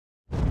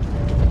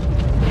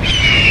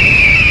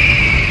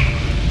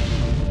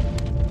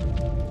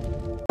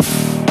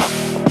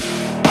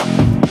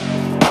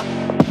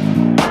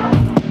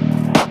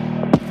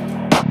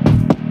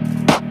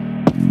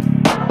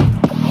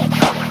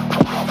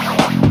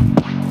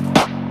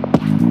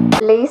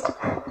Released.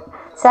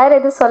 Sir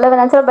எதுவும் சொல்ல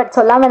வேணாம் சார், பட்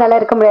சொல்லாமல் நல்லா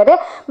இருக்க முடியாது.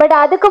 பட்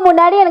அதுக்கு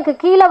முன்னாடி எனக்கு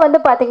கீழே வந்து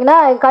பார்த்தீங்கன்னா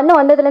கண்ணு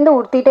வந்ததுலேருந்து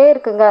உறுத்திட்டே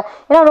இருக்குங்க.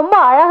 ஏன்னா ரொம்ப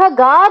அழகாக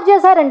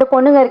கார்ஜியஸாக 2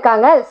 பொண்ணுங்க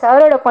இருக்காங்க,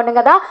 சாரோட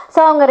பொண்ணுங்க தான். ஸோ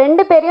அவங்க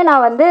 2 பேரையும்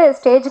நான் வந்து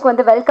ஸ்டேஜுக்கு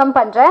வந்து வெல்கம்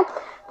பண்ணுறேன்.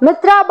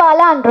 Mitra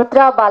Bala and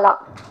Rudra Bala.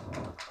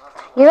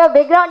 Give a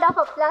big round of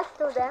applause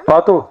to them.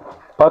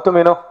 பாத்து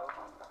மீனோ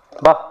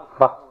பா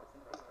பா.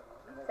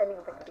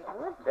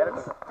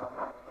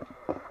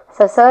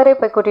 சாரே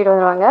போய் கூட்டிகிட்டு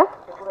வருவாங்க.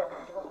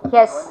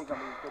 எஸ்,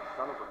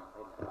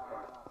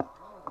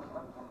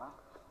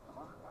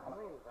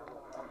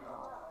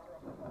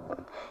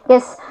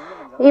 எஸ்,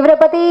 இவரை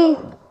பற்றி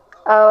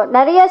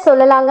நிறைய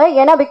சொல்லலாங்க.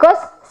 ஏன்னா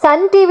பிகாஸ்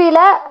சன்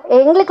டிவியில்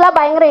எங்களுக்கெலாம்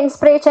பயங்கர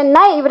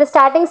இன்ஸ்பிரேஷன்னா இவர்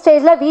ஸ்டார்டிங்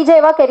ஸ்டேஜில்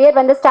விஜேவா கெரியர்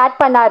வந்து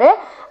ஸ்டார்ட் பண்ணார்.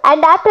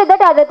 அண்ட் ஆஃப்டர்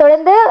தட் அதை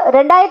தொடர்ந்து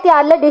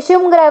 2006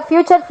 டிஷ்யூங்கிற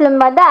ஃபியூச்சர் ஃபிலிம்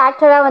வந்து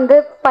ஆக்டராக வந்து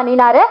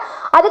பண்ணினார்.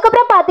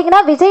 அதுக்கப்புறம்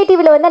பார்த்தீங்கன்னா விஜய்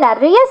டிவியில் வந்து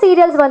நிறைய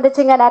சீரியல்ஸ்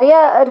வந்துச்சுங்க, நிறைய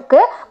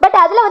இருக்குது. பட்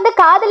அதில் வந்து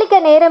காதலிக்க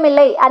நேரம்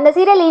இல்லை அந்த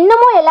சீரியல்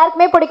இன்னமும்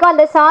எல்லாருக்குமே பிடிக்கும்.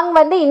 அந்த சாங்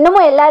வந்து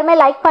இன்னமும் எல்லாருமே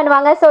லைக்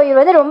பண்ணுவாங்க. ஸோ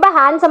இவர் வந்து ரொம்ப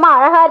ஹேண்ட்ஸமாக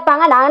அழகாக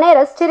இருப்பாங்க, நானே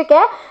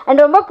ரசிச்சிருக்கேன்.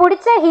 அண்ட் ரொம்ப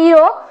பிடிச்ச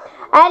ஹீரோ.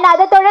 அண்ட்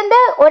அதை தொடர்ந்து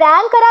ஒரு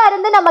ஆங்கராக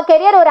இருந்து நம்ம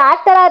கெரியர் ஒரு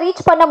ஆக்டராக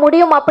ரீச் பண்ண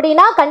முடியும்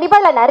அப்படின்னா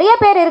கண்டிப்பாக இல்லை நிறைய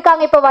பேர்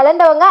இருக்காங்க இப்போ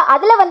வளர்ந்தவங்க.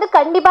 அதில் வந்து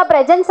கண்டிப்பாக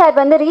பிரஜன் சார்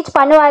வந்து ரீச்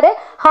பண்ணுவார்.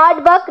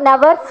 ஹார்ட் ஒர்க்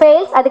நெவர்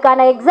ஃபெயில்ஸ்,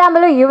 அதுக்கான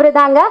எக்ஸாம்பிளும் இவரு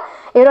தாங்க.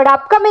 இவரோட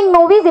அப்கமிங்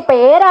மூவிஸ் இப்போ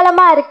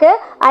ஏராளமாக இருக்குது.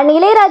 அண்ட்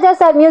இளையராஜா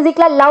சார்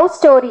மியூசிக்கில் லவ்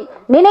ஸ்டோரி,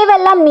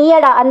 நினைவெல்லாம்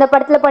நீயடா அந்த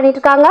படத்தில் பண்ணிட்டு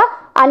இருக்காங்க.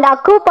 அண்ட்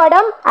அக்கு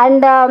படம்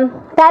அண்ட்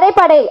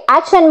தரைப்படை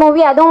ஆக்ஷன்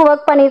மூவி அதுவும்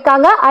ஒர்க்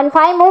பண்ணியிருக்காங்க. அண்ட்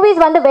 5 மூவிஸ்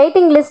வந்து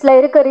வெயிட்டிங் லிஸ்ட்டில்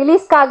இருக்குது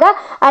ரிலீஸ்க்காக.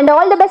 And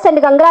all the best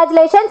and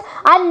congratulations.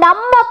 And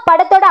நம்ம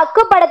படத்தோட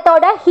அக்கு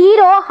படத்தோட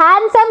ஹீரோ,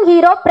 ஹேண்ட்ஸம்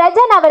ஹீரோ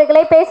பிரஜன்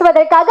அவர்களை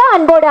பேசுவதற்காக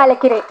அன்போடு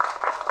அழைக்கிறேன்.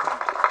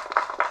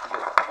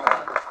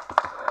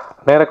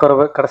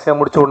 நேரக்குறவு கடைசியாக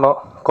முடிச்சு விடணும்,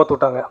 கோத்து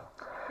விட்டாங்க.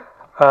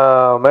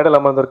 மேடல்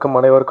அமர்ந்திருக்கும்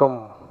அனைவருக்கும்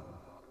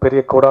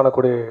பெரிய கோடான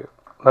கூடிய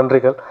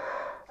நன்றிகள்.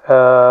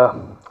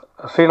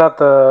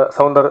 ஸ்ரீநாத்,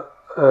 சவுந்தர்,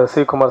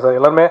 சிவகுமார் சார்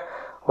எல்லாருமே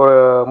ஒரு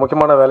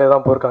முக்கியமான வேலையை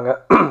தான் போயிருக்காங்க.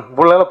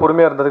 இவ்வளோ நேரம்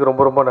பொறுமையாக இருந்ததுக்கு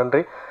ரொம்ப ரொம்ப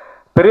நன்றி.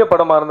 பெரிய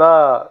படமாக இருந்தால்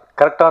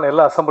கரெக்டான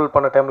எல்லாம் அசம்பிள்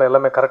பண்ண டைமில்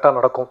எல்லாமே கரெக்டாக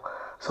நடக்கும்.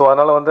 ஸோ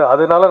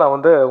அதனால் நான்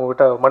வந்து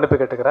உங்கள்கிட்ட மன்னிப்பு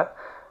கேட்டுக்கிறேன்.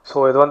 ஸோ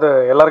இது வந்து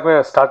எல்லாருக்குமே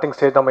ஸ்டார்டிங்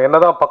ஸ்டேஜ். நம்ம என்ன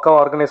தான் பக்கம்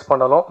ஆர்கனைஸ்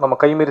பண்ணாலும் நம்ம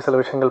கைமீறி சில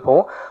விஷயங்கள்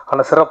போகும்.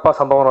 ஆனால் சிறப்பாக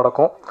சம்பவம்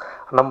நடக்கும்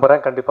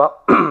நம்புகிறேன் கண்டிப்பாக.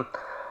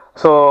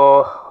 ஸோ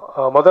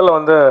முதல்ல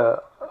வந்து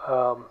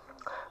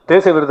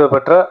தேசிய விருது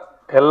பெற்ற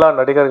எல்லா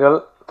நடிகர்கள்,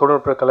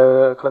 தொழில்நுட்ப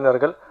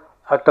கலைஞர்கள்,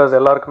 ஆக்டர்ஸ்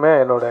எல்லாருக்குமே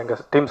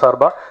எங்கள் டீம்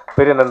சார்பாக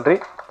பெரிய நன்றி.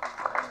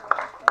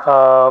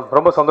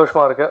 ரொம்ப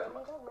சந்தோஷமாக இருக்குது.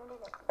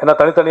 ஏன்னா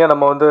தனித்தனியாக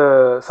நம்ம வந்து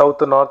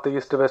சவுத்து, நார்த்து,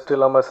 ஈஸ்ட்டு, வெஸ்ட்டு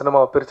இல்லாமல்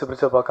சினிமாவை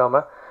பிரித்து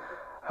பார்க்காம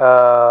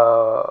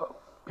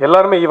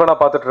எல்லாருமே ஈவனாக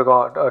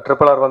பார்த்துட்ருக்கோம்.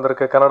 RRR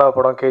வந்திருக்கு, கன்னடா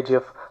படம்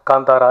KGF,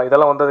 காந்தாரா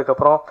இதெல்லாம்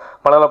வந்ததுக்கப்புறம்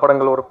மலையாள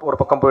படங்கள் ஒரு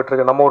பக்கம்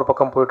போயிட்டுருக்கு, நம்ம ஒரு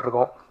பக்கம்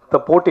போயிட்டுருக்கோம். இந்த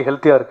போட்டி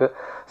ஹெல்த்தியாக இருக்குது.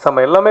 ஸோ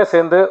நம்ம எல்லாமே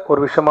சேர்ந்து ஒரு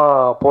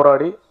விஷயமாக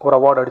போராடி ஒரு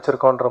அவார்டு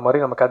அடிச்சிருக்கோன்ற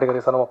மாதிரி நம்ம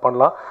கேட்டகரிஸாக நம்ம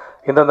பண்ணலாம்.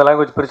 இந்தந்த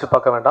லாங்குவேஜ் பிரித்து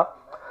பார்க்க வேண்டாம்.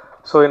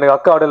 ஸோ இன்றைக்கி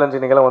அக்கா ஆடியோ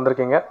லஞ்ச் நீங்களாம்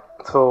வந்திருக்கீங்க.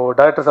 ஸோ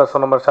டைரக்டர் சார்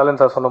சொன்ன மாதிரி, ஷாலின்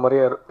சார் சொன்ன மாதிரி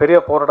பெரிய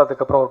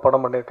போராட்டத்துக்கு அப்புறம் ஒரு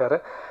படம் பண்ணியிருக்காரு.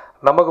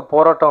 நமக்கு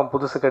போராட்டம்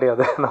புதுசு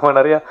கிடையாது, நம்ம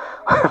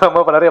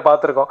இப்போ நிறைய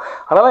பார்த்துருக்கோம்.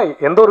 அதனால்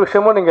எந்த ஒரு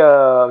விஷயமும்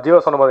நீங்கள் ஜீவா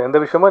சொன்ன மாதிரி எந்த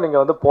விஷயமும்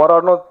நீங்கள் வந்து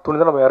போராடணும்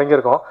துணிஞ்சு நம்ம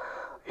இறங்கியிருக்கோம்.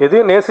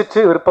 எதையும்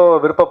நேசித்து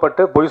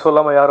விருப்பப்பட்டு பொய்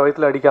சொல்லாமல் யார்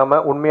வயிற்றில்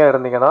அடிக்காமல் உண்மையாக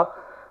இருந்தீங்கன்னா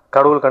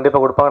கடவுள்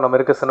கண்டிப்பாக கொடுப்பாங்க. நம்ம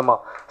இருக்க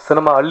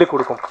சினிமா அள்ளி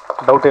கொடுக்கும்,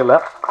 டவுட்டே இல்லை.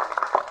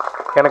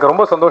 எனக்கு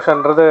ரொம்ப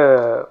சந்தோஷன்றது,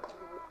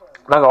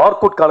 நாங்கள்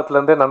ஆர்குட்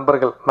காலத்துலேருந்தே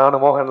நண்பர்கள்,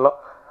 நான் மோகன்லாம்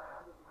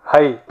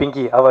ஹை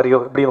பிங்கி அவரையோ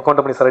இப்படி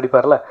கவுண்ட் பண்ணி சார்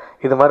அடிப்பார்ல,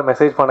 இது மாதிரி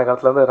மெசேஜ் பண்ண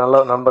காலத்துலேருந்து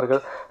நல்ல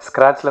நண்பர்கள்.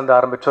 ஸ்க்ராட்ச்லேருந்து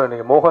ஆரம்பித்தோம்.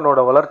 இன்றைக்கி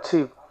மோகனோட வளர்ச்சி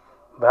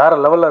வேறு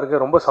லெவலில்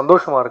இருக்குது, ரொம்ப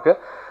சந்தோஷமாக இருக்குது.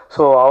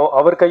 ஸோ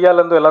அவர்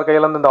கையாலேருந்து எல்லார்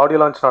கையாலேருந்து இந்த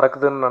ஆடியோ லான்ச்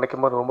நடக்குதுன்னு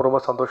நினைக்கும் போது ரொம்ப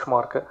ரொம்ப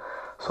சந்தோஷமாக இருக்குது.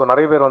 ஸோ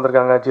நிறைய பேர்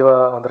வந்திருக்காங்க, ஜீவா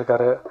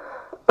வந்திருக்காரு,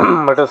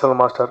 மெட்டல்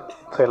மாஸ்டர்,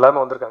 ஸோ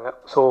எல்லாருமே வந்திருக்காங்க.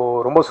 ஸோ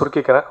ரொம்ப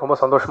சுருக்கிக்கிறேன், ரொம்ப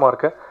சந்தோஷமாக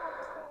இருக்குது.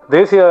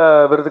 தேசிய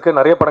விருதுக்கு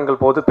நிறைய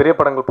படங்கள் போகுது, பெரிய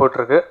படங்கள்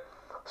போயிட்டுருக்கு.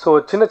 ஸோ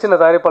சின்ன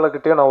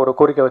தயாரிப்பாளர்கிட்டையும் நான் ஒரு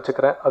கோரிக்கை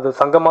வச்சுக்கிறேன், அது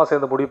சங்கமாக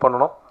சேர்ந்து முடிவு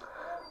பண்ணணும்.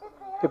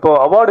 இப்போது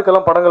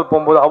அவார்டுக்கெல்லாம் படங்கள்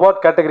போகும்போது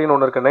அவார்ட் கேட்டகரின்னு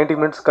ஒன்று இருக்குது. 90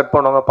 மினிட்ஸ் கட்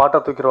பண்ணுவாங்க, பாட்டை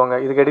தூக்கிடுவாங்க,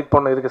 இதுக்கு எடிட்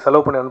பண்ணணும், இதுக்கு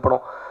செலவு பண்ணி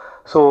அனுப்பணும்.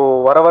 ஸோ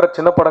வர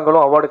சின்ன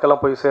படங்களும்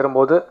அவார்டுக்கெல்லாம் போய்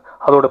சேரும்போது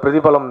அதோட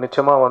பிரதிபலம்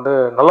நிச்சயமாக வந்து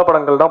நல்ல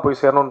படங்கள் தான்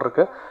போய் சேரணும்னு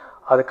இருக்குது.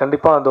 அது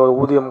கண்டிப்பாக அந்த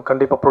ஊதியம்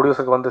கண்டிப்பாக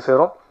ப்ரொடியூசருக்கு வந்து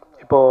சேரும்.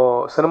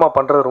 இப்போது சினிமா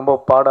பண்ணுறது ரொம்ப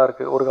பாடாக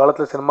இருக்குது. ஒரு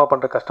காலத்தில் சினிமா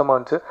பண்ணுறது கஷ்டமாக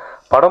இருந்துச்சு,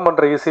 படம்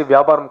பண்ணுற ஈஸி,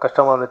 வியாபாரம்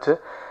கஷ்டமாக இருந்துச்சு.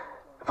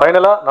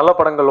 ஃபைனலாக நல்ல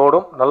படங்கள்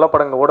ஓடும், நல்ல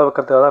படங்கள் ஓட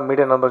வைக்கிறதுக்காக தான்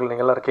மீடியா நண்பர்கள்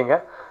நீங்கள்லாம் இருக்கீங்க.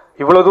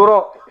 இவ்வளோ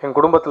தூரம் என்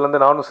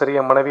குடும்பத்துலேருந்து நானும் சரி,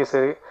 என் மனைவியும்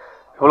சரி,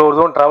 இவ்வளோ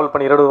தூரம் ட்ராவல்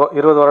பண்ணி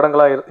 20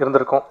 வருடங்களாக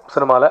இருந்திருக்கோம்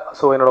சினிமாவில்.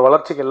 ஸோ என்னோடய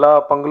வளர்ச்சிக்கு எல்லா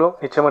பங்களும்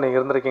நிச்சயமாக நீங்கள்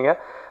இருந்திருக்கீங்க,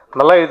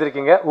 நல்லா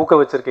எழுதிருக்கீங்க,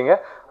 ஊக்குவிச்சிருக்கீங்க.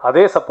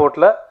 அதே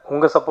சப்போர்ட்டில்,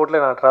 உங்கள்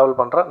சப்போர்ட்டில் நான் ட்ராவல்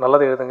பண்ணுறேன்.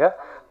 நல்லதை எழுதுங்க,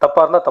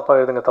 தப்பாக இருந்தால் தப்பாக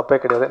எழுதுங்க, தப்பே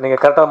கிடையாது.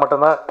 நீங்கள் கரெக்டாக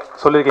மட்டும்தான்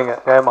சொல்லியிருக்கீங்க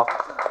நியாயமாக.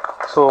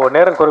 ஸோ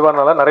நேரம்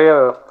குறைவானால நிறைய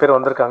பேர்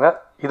வந்திருக்காங்க.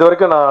 இது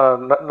வரைக்கும்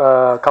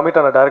நான்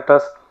கமிட்டான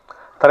டைரக்டர்ஸ்,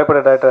 திரைப்பட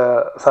டைரக்டர்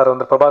சார்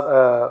வந்து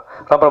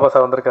ராம்பிரபா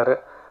சார் வந்திருக்காரு.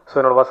 ஸோ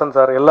என்னோடய வசந்த்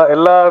சார்,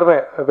 எல்லாருமே,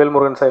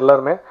 வேல்முருகன் சார்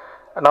எல்லாருமே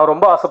நான்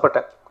ரொம்ப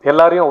ஆசைப்பட்டேன்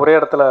எல்லாரையும் ஒரே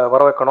இடத்துல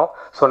வர வைக்கணும்.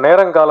 ஸோ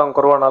நேரங்காலம்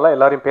குறைவானால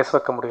எல்லாரையும் பேச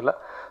வைக்க முடியல.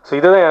 ஸோ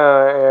இதுதான்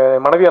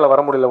என் மனைவியால்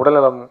வர முடியல,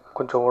 உடல்நலம்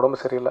கொஞ்சம் உடம்பு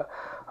சரியில்லை.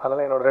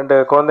 அதனால் என்னோடய 2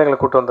 குழந்தைங்களை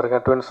கூப்பிட்டு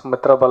வந்திருக்கேன், ட்வின்ஸ்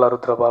மித்ரபாலா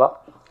ருத்ரபாலா.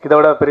 இதை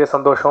விட பெரிய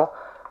சந்தோஷம்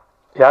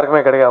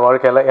யாருக்குமே கிடையாது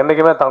வாழ்க்கையில்.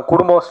 என்றைக்குமே தான்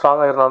குடும்பம்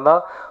ஸ்ட்ராங்காக இருந்தால்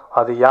தான்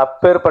அது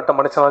எப்பேற்பட்ட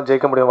மனுஷனாலும்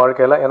ஜெயிக்க முடியும்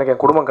வாழ்க்கையில். எனக்கு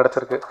என் குடும்பம்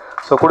கிடச்சிருக்கு.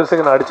 ஸோ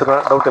குடிசைக்கு நான்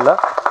அடிச்சிருவேன், டவுட் இல்லை.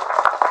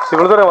 ஸோ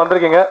இவ்வளோ தூரம்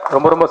வந்திருக்கீங்க,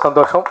 ரொம்ப ரொம்ப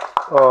சந்தோஷம்.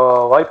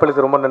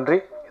 வாய்ப்பளித்து ரொம்ப நன்றி.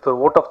 இது ஒரு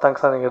ஓட் ஆஃப்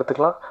தேங்க்ஸாக நீங்கள்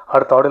எடுத்துக்கலாம்.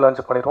 அடுத்த ஆடியோ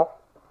லான்ச் பண்ணிடுவோம்.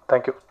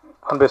 தேங்க்யூ.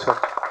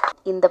 அன்பேஸ்வரன்.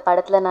 இந்த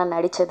படத்தில் நான்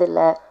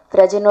நடித்ததில்லை,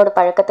 பிரஜனோட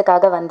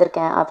பழக்கத்துக்காக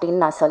வந்திருக்கேன்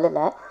அப்படின்னு நான்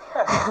சொல்லலை.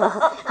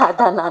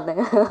 அதான் நான்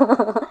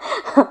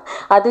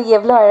அது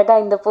எவ்வளோ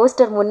அழகாக இந்த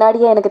போஸ்டர்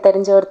முன்னாடியே எனக்கு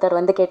தெரிஞ்ச ஒருத்தர்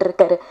வந்து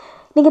கேட்டிருக்காரு,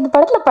 நீங்கள் இந்த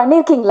படத்தில்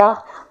பண்ணியிருக்கீங்களா,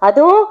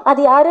 அதுவும்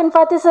அது யாருன்னு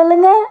பார்த்து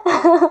சொல்லுங்கள்,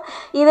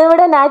 இதை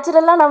விட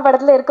நேச்சுரலாக நான்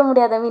படத்தில் இருக்க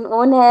முடியாது. ஐ மீன்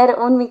ஓன் ஹேர்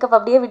ஓன் மேக்கப்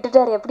அப்படியே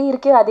விட்டுட்டார், எப்படி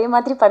இருக்கோ அதே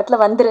மாதிரி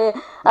படத்தில் வந்துரு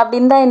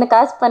அப்படின்னு தான் என்னை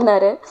காஸ்ட்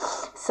பண்ணார்.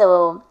 ஸோ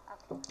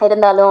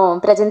இருந்தாலும்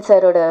பிரஜன்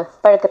சாரோட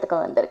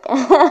பழக்கத்துக்கு வந்திருக்கேன்.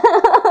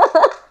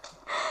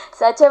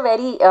 சச் அ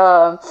வெரி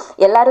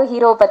எல்லாரும்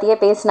ஹீரோவை பற்றியே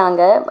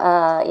பேசினாங்க,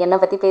 என்னை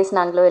பற்றி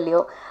பேசினாங்களோ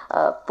இல்லையோ,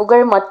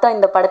 புகழ் மொத்தம்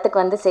இந்த படத்துக்கு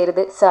வந்து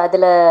சேருது. ஸோ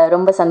அதில்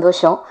ரொம்ப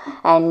சந்தோஷம்.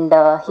 அண்ட்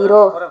ஹீரோ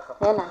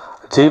ஏன்னா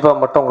ஜீவா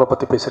மட்டும் உங்களை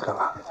பற்றி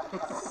பேசியிருக்காங்க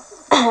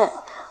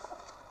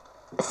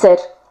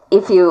சார்.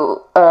 இஃப் யூ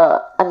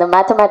அந்த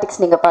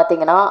மேத்தமேட்டிக்ஸ் நீங்கள்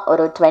பார்த்தீங்கன்னா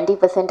ஒரு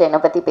 20%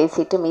 என்னை பற்றி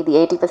பேசிட்டு மீதி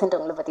 80%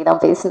 உங்களை பற்றி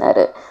தான்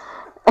பேசினார்.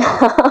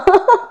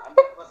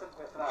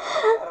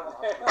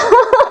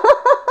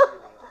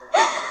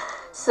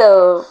 ஸோ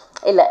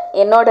இல்லை,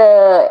 என்னோட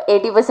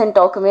 80%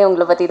 டாக்குமே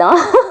உங்களை பற்றி தான்.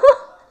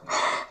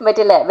 பட்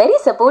இல்லை, very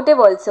supportive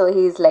also.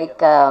 He is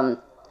like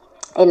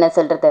என்ன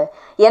சொல்கிறது,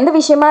 எந்த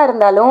விஷயமா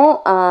இருந்தாலும்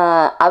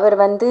அவர்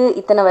வந்து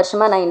இத்தனை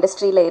வருஷமாக நான்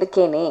இண்டஸ்ட்ரியில்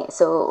இருக்கேனே,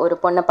 ஸோ ஒரு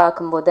பொண்ணை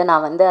பார்க்கும்போது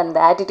நான் வந்து அந்த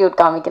ஆட்டிடியூட்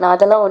காமிக்கணும்,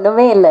 அதெல்லாம்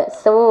ஒன்றுமே இல்லை.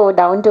 So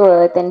down to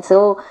earth and so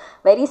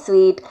very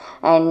sweet.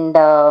 And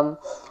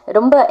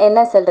ரொம்ப என்ன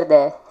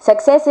சொல்கிறது,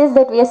 success is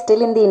that we are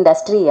still in தி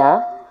இண்டஸ்ட்ரியா.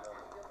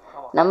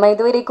 நம்ம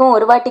இது வரைக்கும்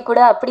ஒரு வாட்டி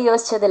கூட அப்படி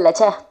யோசிச்சதில்லை,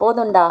 சே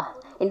போதும்டா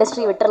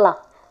இண்டஸ்ட்ரி விட்டுறலாம்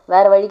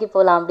வேறு வழிக்கு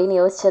போகலாம் அப்படின்னு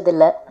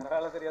யோசிச்சதில்லை.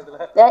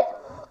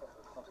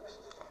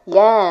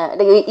 ஏன்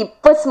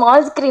இப்போ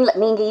ஸ்மால் ஸ்க்ரீனில்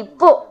நீங்கள்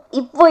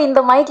இப்போ இந்த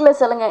மைக்கில்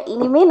சொல்லுங்கள்,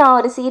 இனிமேல் நான்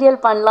ஒரு சீரியல்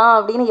பண்ணலாம்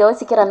அப்படின்னு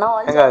யோசிக்கிறேன்னா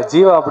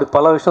ஜீவா அப்படி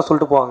பல விஷயம்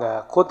சொல்லிட்டு போவாங்க,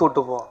 கோத்து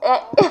விட்டு போவோம்.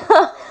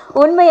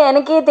 உண்மை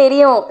எனக்கே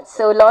தெரியும்.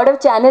 So lot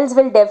of channels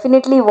will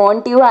definitely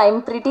want you, I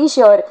am pretty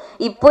sure.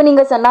 இப்போ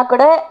நீங்கள் சொன்னால்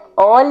கூட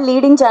ஆல்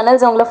லீடிங்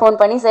சேனல்ஸ் உங்களை ஃபோன்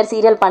பண்ணி சார்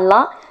சீரியல்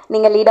பண்ணலாம்,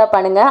 நீங்கள் லீடாக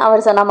பண்ணுங்கள்.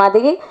 அவர் சொன்ன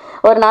மாதிரி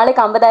ஒரு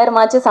நாளைக்கு 50,000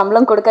 ஆச்சு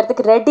சம்பளம்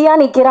கொடுக்கறதுக்கு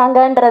ரெடியாக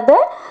நிற்கிறாங்கன்றத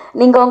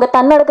நீங்கள் உங்கள்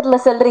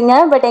தன்னடக்கத்தில் சொல்கிறீங்க.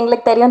 பட்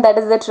எங்களுக்கு தெரியும்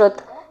that is the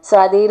truth. So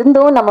அது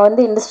இருந்தும் நம்ம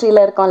வந்து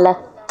இண்டஸ்ட்ரியில் இருக்கோம்ல,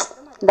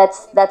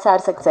 தட்ஸ்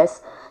ஆர் சக்ஸஸ்.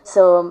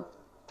 ஸோ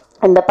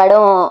இந்த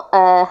படம்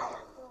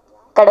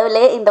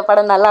கடவுளே, இந்த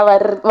படம் நல்லா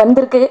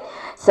வந்திருக்கு.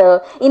 ஸோ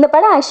இந்த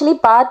படம் ஆக்சுவலி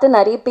பார்த்து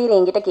நிறைய பேர்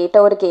என்கிட்ட கேட்ட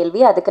ஒரு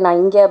கேள்வி, அதுக்கு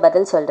நான் இங்கே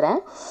பதில் சொல்கிறேன்.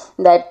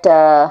 தட்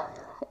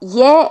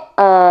ஏன்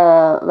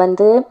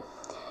வந்து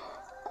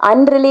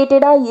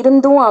அன்ரிலேட்டடாக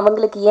இருந்தும்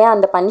அவங்களுக்கு ஏன்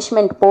அந்த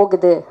பனிஷ்மெண்ட்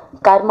போகுது,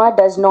 கர்மா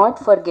டஸ் நாட்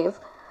ஃபர்கிவ்.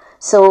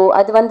 ஸோ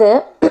அது வந்து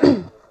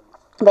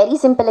வெரி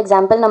சிம்பிள்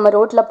எக்ஸாம்பிள். நம்ம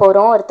ரோட்டில்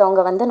போகிறோம்,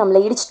 ஒருத்தவங்க வந்து நம்மளை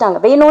இடிச்சிட்டாங்க,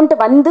 வேணும்ன்ட்டு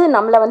வந்து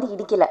நம்மளை வந்து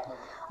இடிக்கலை,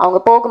 அவங்க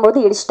போகும்போது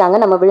இடிச்சிட்டாங்க,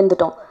 நம்ம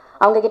விழுந்துட்டோம்.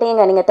 அவங்கக்கிட்ட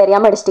எங்க நீங்கள்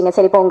தெரியாமல் அடிச்சிட்டிங்க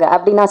சரி போங்க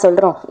அப்படி நான்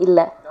சொல்கிறோம்,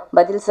 இல்லை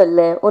பதில்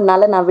சொல்லு,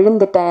 உன்னால் நான்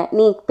விழுந்துட்டேன்,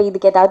 நீ இப்போ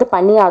இதுக்கு ஏதாவது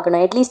பண்ணி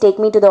ஆகணும், at least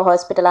take me to the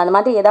hospital, அந்த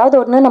மாதிரி ஏதாவது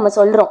ஒன்று நம்ம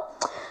சொல்கிறோம்.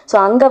 ஸோ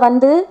அங்கே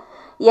வந்து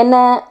என்ன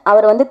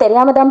அவர் வந்து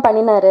தெரியாமல் தான்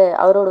பண்ணினார்,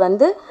 அவரோட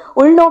வந்து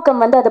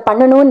உள்நோக்கம் வந்து அதை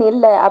பண்ணணும்னு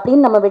இல்லை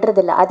அப்படின்னு நம்ம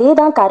விடுறதில்ல. அதே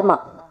தான் கர்மா.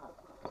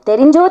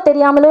 தெரிஞ்சோ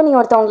தெரியாமலோ நீ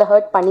ஒருத்தவங்களை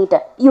ஹர்ட் பண்ணிட்ட,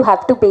 you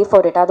have to pay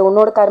for it. அது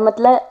உன்னோட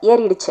கர்மத்தில்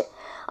ஏறிடுச்சு.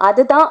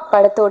 அதுதான்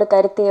படத்தோட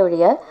கருத்தே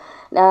ஒழிய.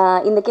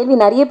 இந்த கேள்வி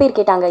நிறைய பேர்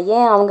கேட்டாங்க,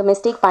 ஏன் அவங்க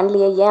மிஸ்டேக்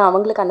பண்ணலையே, ஏன்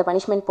அவங்களுக்கு அந்த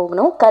பனிஷ்மெண்ட்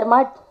போகணும். கர்மா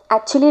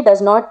actually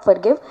does not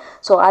forgive.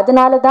 So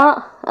அதனால தான்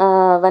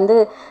வந்து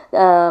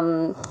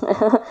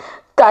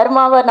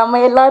கர்மாவை நம்ம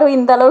எல்லாரும்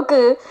இந்த அளவுக்கு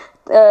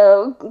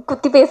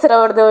குத்தி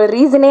பேசுகிறோட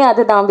ரீசனே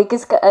அதுதான்.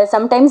 பிகாஸ்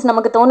சம்டைம்ஸ்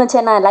நமக்கு தோணுச்சு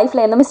நான்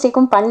லைஃப்பில் எந்த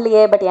மிஸ்டேக்கும்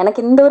பண்ணலையே, பட்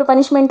எனக்கு இந்த ஒரு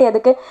பனிஷ்மெண்ட்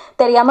எதுக்கு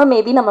தெரியாமல்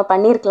மேபி நம்ம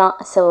பண்ணியிருக்கலாம்.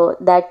 ஸோ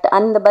தட்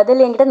அந்த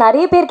பதில் என்கிட்ட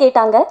நிறைய பேர்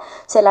கேட்டாங்க.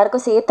 ஸோ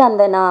எல்லாருக்கும் சேர்த்து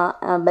அந்த நான்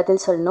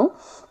பதில் சொல்லணும்.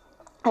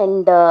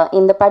 அண்ட்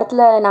இந்த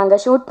படத்தில்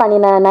நாங்கள் ஷூட்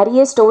பண்ணின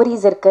நிறைய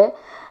ஸ்டோரிஸ்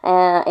இருக்குது.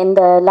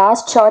 இந்த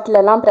லாஸ்ட்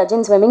ஷாட்லலாம்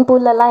பிரஜன் ஸ்விம்மிங்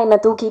பூல்லலாம் என்னை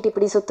தூக்கிட்டு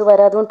இப்படி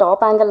சுற்றுவார், அதுவும்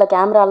டாப் ஆங்கிளில்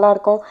கேமராலாம்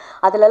இருக்கும்,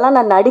 அதிலலாம்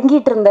நான்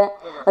நடுங்கிட்டு இருந்தேன்.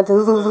 அது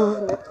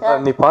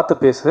நீ பார்த்து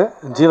பேசு,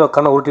 ஜீவா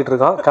கண்ணை உருட்டிட்டு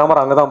இருக்கான்,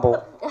 கேமரா அங்கே தான்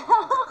போகும்.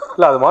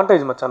 இல்லை அது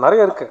மாண்டேஜ் மச்சான்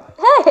நிறைய இருக்கு.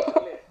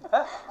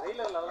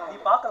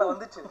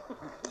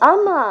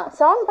 ஆமாம்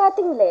சாங்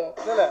பார்த்தீங்களே,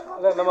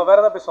 நம்ம வேற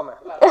ஏதாவது பேசுவோமே,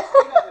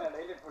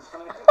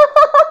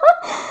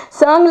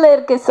 சாங்கில்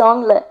இருக்குது,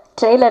 சாங்கில்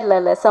ட்ரெய்லரில்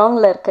இல்லை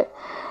சாங்கில் இருக்குது.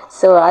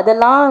 ஸோ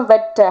அதெல்லாம்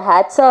பட்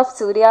ஹேட்ஸ் ஆஃப்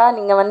சூர்யா,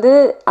 நீங்கள் வந்து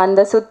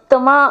அந்த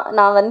சுத்தமாக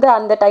நான் வந்து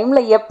அந்த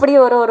டைமில் எப்படி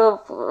ஒரு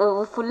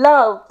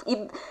ஃபுல்லாக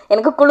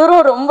எனக்கு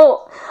குளிரும் ரொம்ப,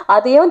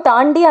 அதையும்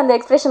தாண்டி அந்த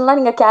எக்ஸ்ப்ரெஷன்லாம்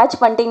நீங்கள் கேட்ச்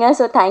பண்ணிட்டீங்க.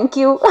 So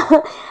thank you.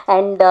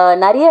 அண்ட்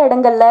நிறைய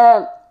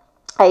இடங்களில்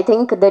ஐ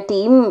திங்க் த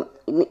டீம்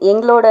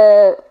எங்களோட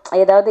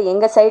ஏதாவது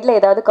எங்கள் சைடில்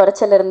ஏதாவது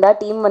குறைச்சல் இருந்தால்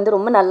டீம் வந்து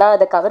ரொம்ப நல்லா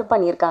அதை கவர்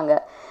பண்ணியிருக்காங்க.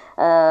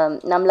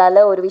 நம்மளால்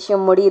ஒரு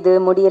விஷயம்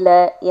முடியல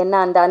என்ன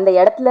அந்த அந்த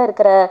இடத்துல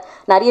இருக்கிற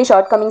நிறைய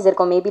ஷார்ட் கமிங்ஸ்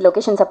இருக்கும். Maybe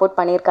location support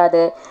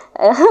பண்ணியிருக்காது,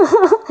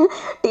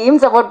 team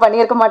support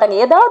பண்ணியிருக்க மாட்டாங்க.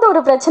 ஏதாவது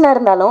ஒரு பிரச்சனை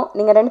இருந்தாலும்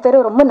நீங்கள் 2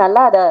 பேரும் ரொம்ப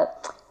நல்லா அதை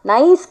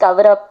நைஸ்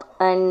கவர் அப்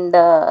அண்ட்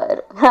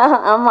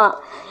ஆமாம்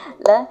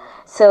இல்லை.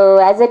 So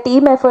as a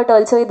team effort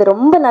also இது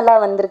ரொம்ப நல்லா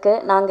வந்திருக்கு.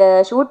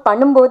 நாங்கள் ஷூட்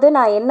பண்ணும்போது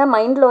நான் என்ன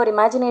மைண்டில் ஒரு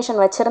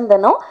இமேஜினேஷன்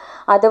வச்சுருந்தேனோ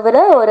அதை விட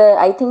ஒரு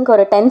ஐ திங்க்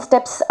ஒரு 10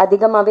 ஸ்டெப்ஸ்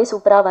அதிகமாகவே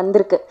சூப்பராக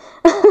வந்திருக்கு.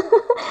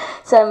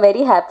 So I'm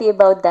very happy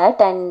about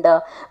that. And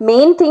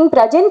main thing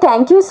Prajan,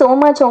 thank you so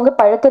much உங்கள்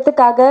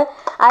பழக்கத்துக்காக.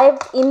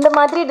 இந்த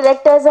மாதிரி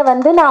டிரெக்டர்ஸை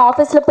வந்து நான்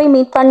ஆஃபீஸில் போய்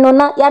மீட்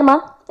பண்ணணுன்னா யார்மா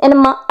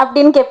என்னம்மா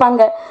அப்படின்னு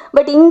கேட்பாங்க.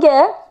 பட் இங்கே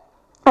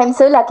I'm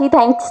so lucky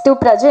thanks to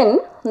Prajan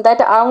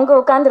that அவங்க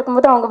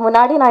உட்காந்துருக்கும்போது அவங்க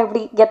முன்னாடி நான்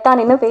இப்படி கெத்தா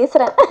நின்று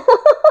பேசுகிறேன்.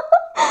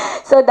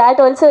 So that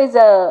also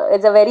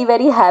it's a very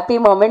very happy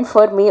moment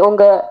for me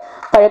உங்கள்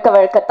பழக்க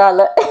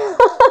வழக்கத்தால்.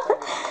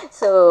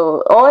 So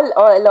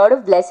lot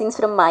of blessings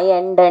from my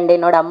end and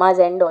என்னோட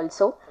அம்மாஸ் எண்ட்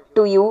ஆல்சோ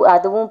டு யூ.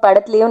 அதுவும்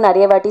படத்துலேயும்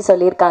நிறைய வாட்டி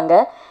சொல்லியிருக்காங்க,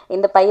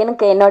 இந்த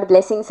பையனுக்கு என்னோட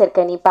பிளெஸிங்ஸ்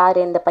இருக்கு, நீ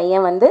பாரு இந்த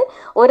பையன் வந்து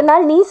ஒரு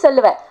நாள் நீ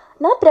சொல்லுவேன்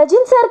நான்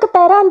பிரஜன் சாருக்கு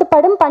பேரா அந்த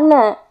படம்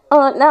பண்ணேன்,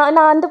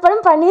 நான் அந்த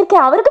படம்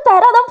பண்ணியிருக்கேன், அவருக்கு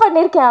பேராக தான்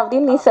பண்ணியிருக்கேன்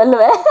அப்படின்னு நீ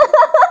சொல்லுவேன்.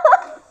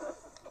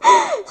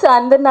 ஸோ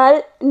அந்த நாள்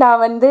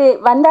நான் வந்து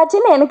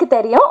வந்தாச்சுன்னு எனக்கு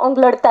தெரியும்.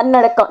 உங்களோட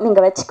தன்னடக்கம்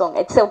நீங்கள் வச்சுக்கோங்க,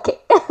 it's okay.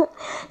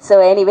 So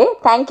anyway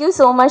thank you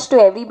so much to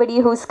everybody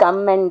whose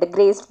come and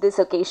கிரேஸ்ட் this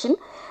occasion.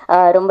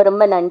 ரொம்ப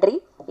ரொம்ப நன்றி.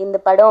 இந்த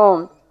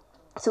படம்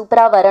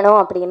சூப்பராக வரணும்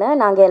அப்படின்னு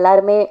நாங்கள்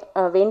எல்லாருமே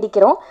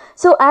வேண்டிக்கிறோம்.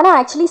 ஸோ ஆனால்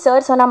ஆக்சுவலி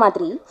சார் சொன்ன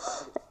மாதிரி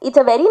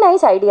it's a very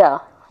nice idea.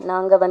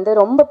 நாங்கள் வந்து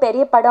ரொம்ப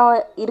பெரிய படம்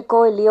இருக்கோ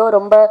இல்லையோ,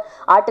 ரொம்ப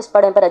ஆர்டிஸ்ட்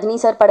படம், இப்போ ரஜினி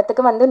சார்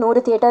படத்துக்கு வந்து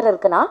 100 தியேட்டர்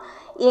இருக்குன்னா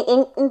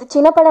இந்த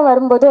சின்ன படம்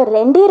வரும்போது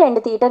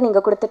 2 தியேட்டர்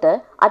நீங்கள் கொடுத்துட்டு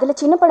அதில்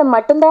சின்ன படம்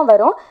மட்டும்தான்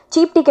வரும்,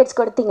 சீப் டிக்கெட்ஸ்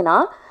கொடுத்தீங்கன்னா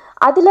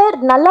அதில்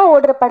நல்லா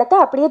ஓடுற படத்தை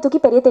அப்படியே தூக்கி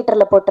பெரிய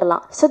தியேட்டரில்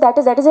போட்டுடலாம். So that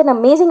is an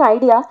amazing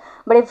idea.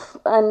 But if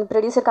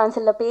producer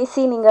கவுன்சிலில்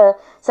பேசி நீங்கள்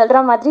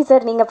சொல்கிற மாதிரி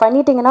சார் நீங்கள்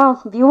பண்ணிட்டீங்கன்னா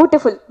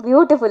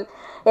பியூட்டிஃபுல்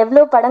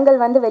எவ்வளோ படங்கள்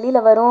வந்து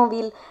வெளியில் வரும்.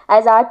 வீல்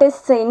ஆஸ்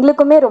ஆர்டிஸ்ட்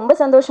எங்களுக்குமே ரொம்ப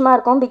சந்தோஷமாக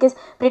இருக்கும். பிகாஸ்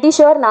பிரிட்டி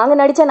ஷுவர் நாங்கள்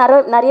நடித்த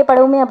நிறைய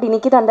படமுமே அப்படி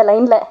நிற்கிது அந்த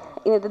லைனில்,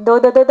 இது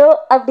தோ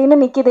அப்படின்னு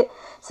நிற்கிது.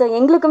 ஸோ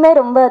எங்களுக்குமே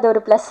ரொம்ப அது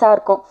ஒரு ப்ளஸ்ஸாக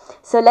இருக்கும்.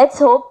 ஸோ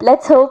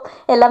லெட்ஸ் ஹோப்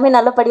எல்லாமே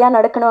நல்லபடியாக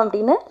நடக்கணும்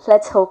அப்படின்னு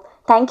let's hope.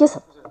 Thank you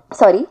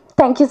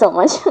so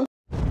much.